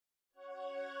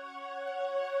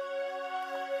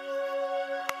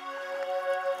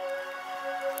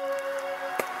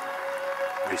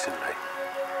recently.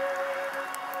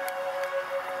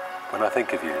 When I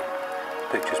think of you,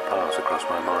 pictures pass across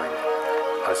my mind.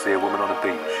 I see a woman on a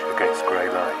beach against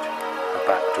grey light, her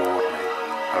back toward me,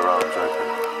 her arms open.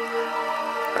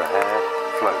 Her hair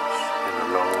floats in the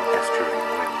long estuarine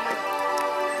wind,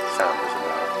 soundless and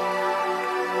loud.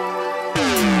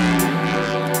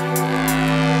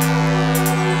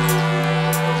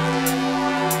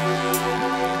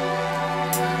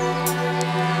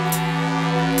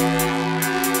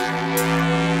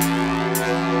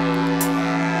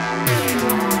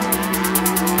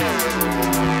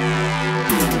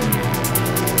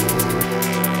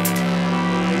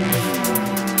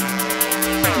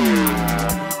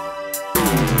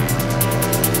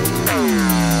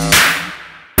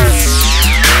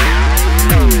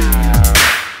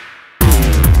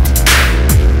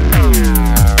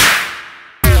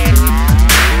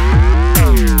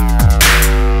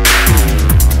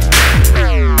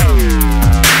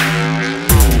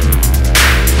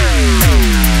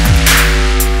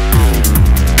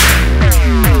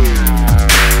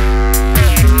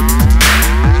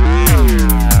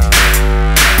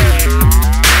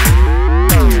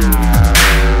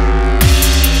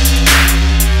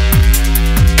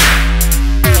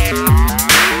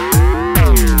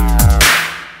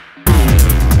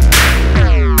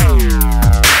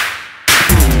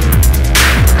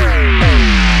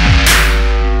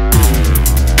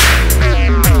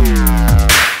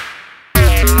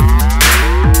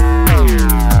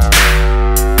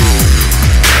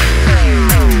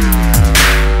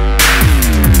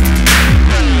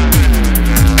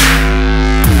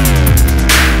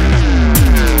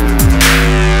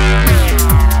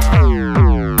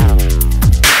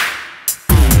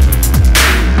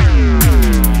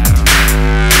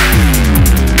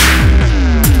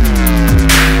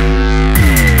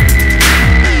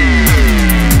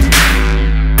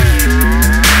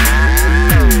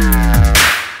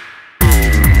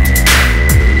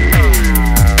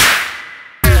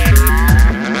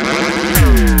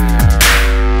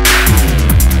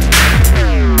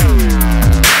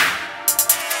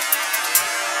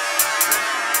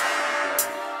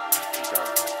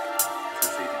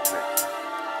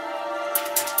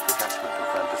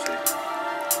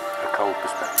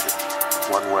 Perspective,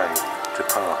 one way to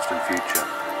past and future,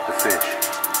 the fish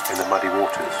in the muddy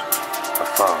waters, a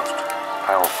fast,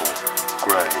 powerful,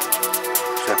 grey,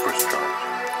 zebra striped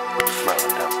with the smell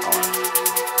of damp forest.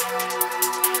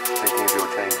 Thinking of your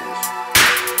changes.